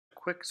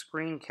quick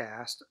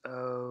screencast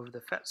of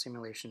the PhET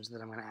simulations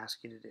that I'm going to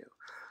ask you to do.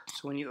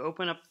 So when you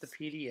open up the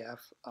PDF,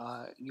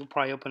 you'll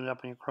probably open it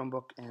up in your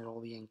Chromebook and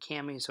it'll be in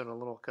Cami, so it'll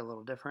look a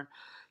little different.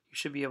 You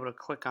should be able to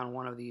click on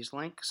one of these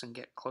links and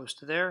get close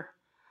to there,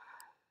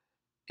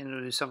 and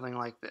it'll do something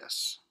like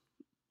this.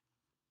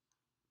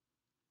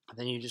 And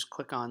then you just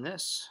click on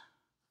this,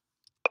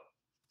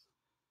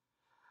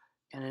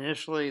 and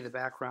initially the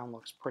background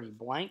looks pretty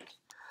blank.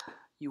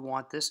 You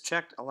want this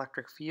checked,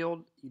 electric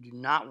field. You do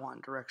not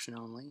want direction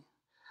only.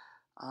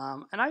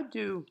 And I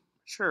do,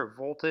 sure,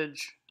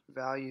 voltage,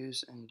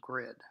 values, and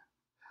grid.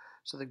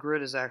 So the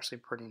grid is actually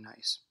pretty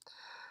nice.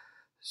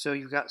 So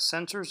you've got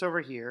sensors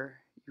over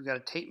here. You've got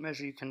a tape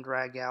measure you can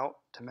drag out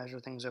to measure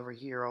things over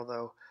here,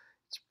 although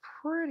it's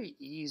pretty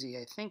easy.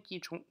 I think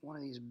each one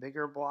of these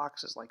bigger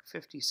blocks is like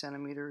 50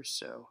 centimeters.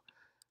 So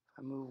if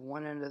I move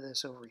one end of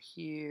this over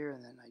here,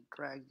 and then I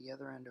drag the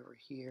other end over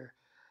here,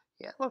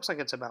 yeah, it looks like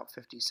it's about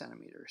 50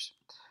 centimeters.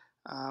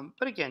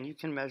 But again, you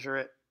can measure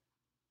it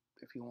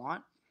if you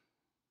want.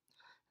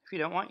 If you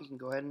don't want, you can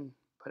go ahead and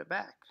put it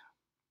back.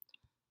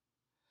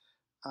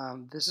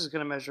 This is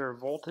going to measure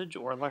voltage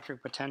or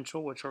electric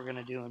potential, which we're going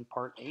to do in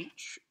part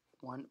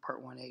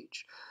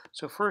 1H.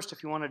 So first,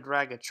 if you want to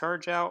drag a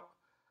charge out,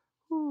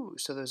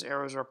 so those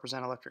arrows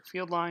represent electric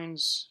field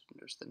lines.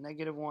 There's the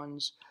negative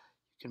ones.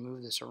 You can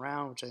move this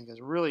around, which I think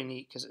is really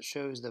neat because it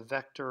shows the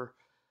vector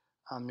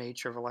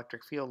nature of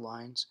electric field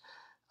lines.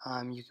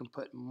 You can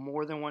put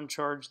more than one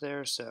charge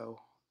there, so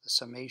the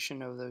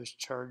summation of those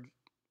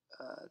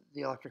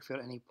the electric field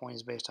at any point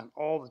is based on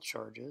all the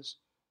charges.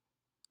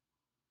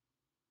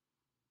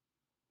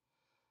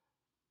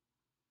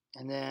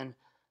 And then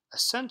a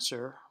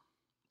sensor,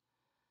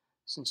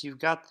 since you've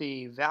got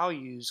the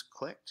values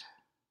clicked,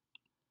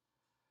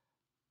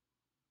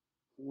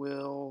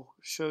 will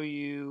show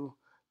you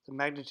the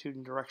magnitude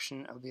and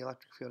direction of the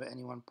electric field at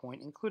any one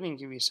point, including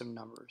give you some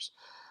numbers.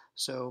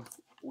 So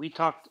we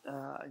talked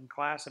in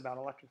class about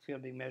electric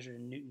field being measured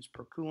in newtons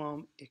per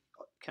coulomb. It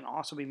can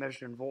also be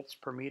measured in volts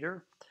per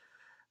meter.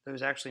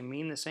 Those actually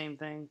mean the same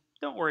thing.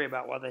 Don't worry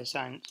about why they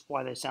sound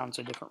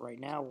so different right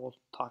now. We'll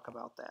talk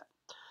about that.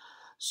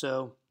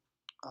 So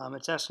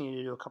it's asking you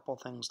to do a couple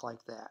things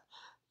like that.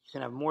 You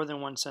can have more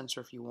than one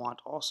sensor if you want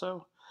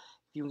also.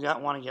 If you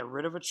want to get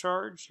rid of a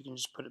charge, you can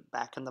just put it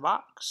back in the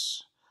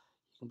box.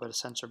 You can put a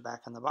sensor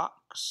back in the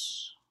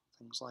box,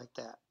 things like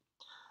that.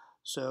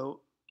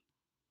 So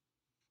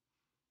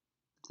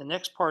the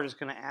next part is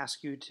going to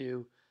ask you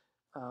to,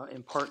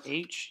 in part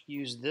H,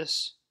 use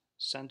this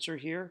sensor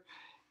here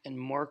and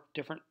mark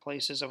different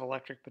places of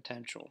electric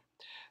potential.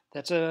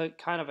 That's a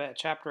kind of a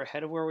chapter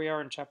ahead of where we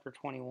are in chapter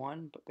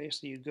 21, but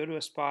basically you go to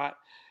a spot.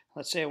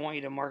 Let's say I want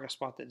you to mark a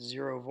spot that's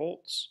 0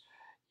 volts.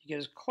 You get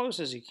as close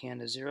as you can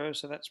to 0,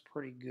 so that's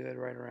pretty good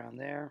right around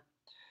there.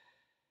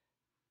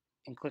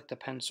 And click the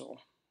pencil.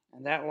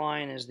 And that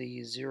line is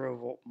the 0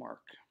 volt mark.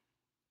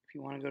 If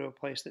you want to go to a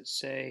place that's,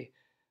 say,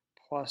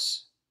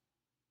 plus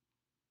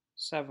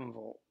 7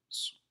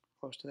 volts,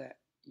 close to that,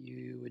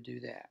 you would do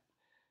that.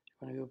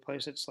 If you want to go to a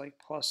place that's like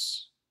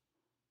plus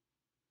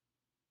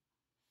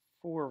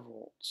 4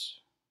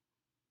 volts,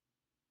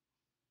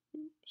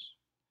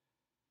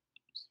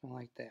 something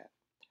like that.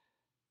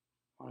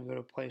 I want to go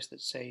to a place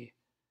that's, say,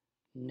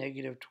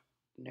 negative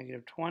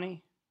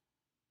 20.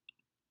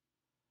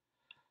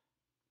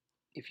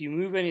 If you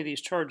move any of these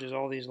charges,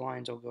 all these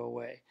lines will go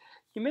away.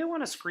 You may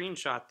want to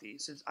screenshot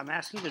these. I'm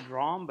asking you to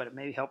draw them, but it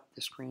may help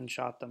to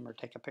screenshot them or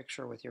take a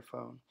picture with your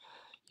phone.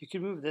 You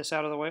can move this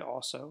out of the way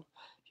also.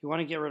 If you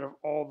want to get rid of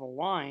all the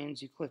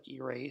lines, you click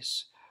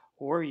erase,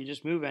 or you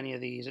just move any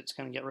of these, it's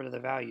going to get rid of the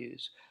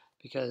values,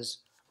 because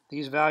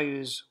these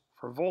values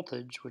for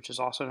voltage, which is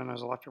also known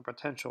as electric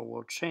potential,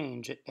 will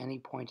change at any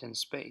point in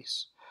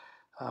space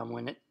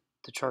when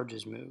the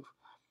charges move.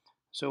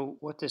 So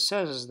what this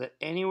says is that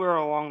anywhere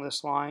along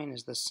this line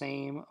is the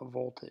same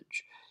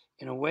voltage.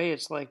 In a way,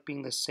 it's like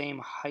being the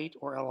same height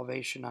or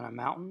elevation on a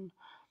mountain.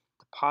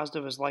 The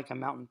positive is like a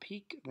mountain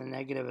peak. The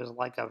negative is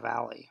like a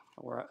valley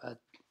or a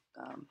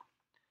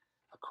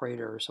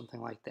crater or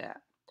something like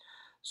that.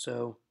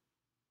 So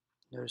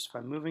notice if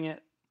I'm moving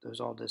it, those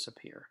all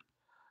disappear.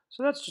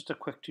 So that's just a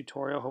quick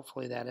tutorial.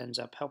 Hopefully that ends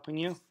up helping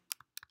you.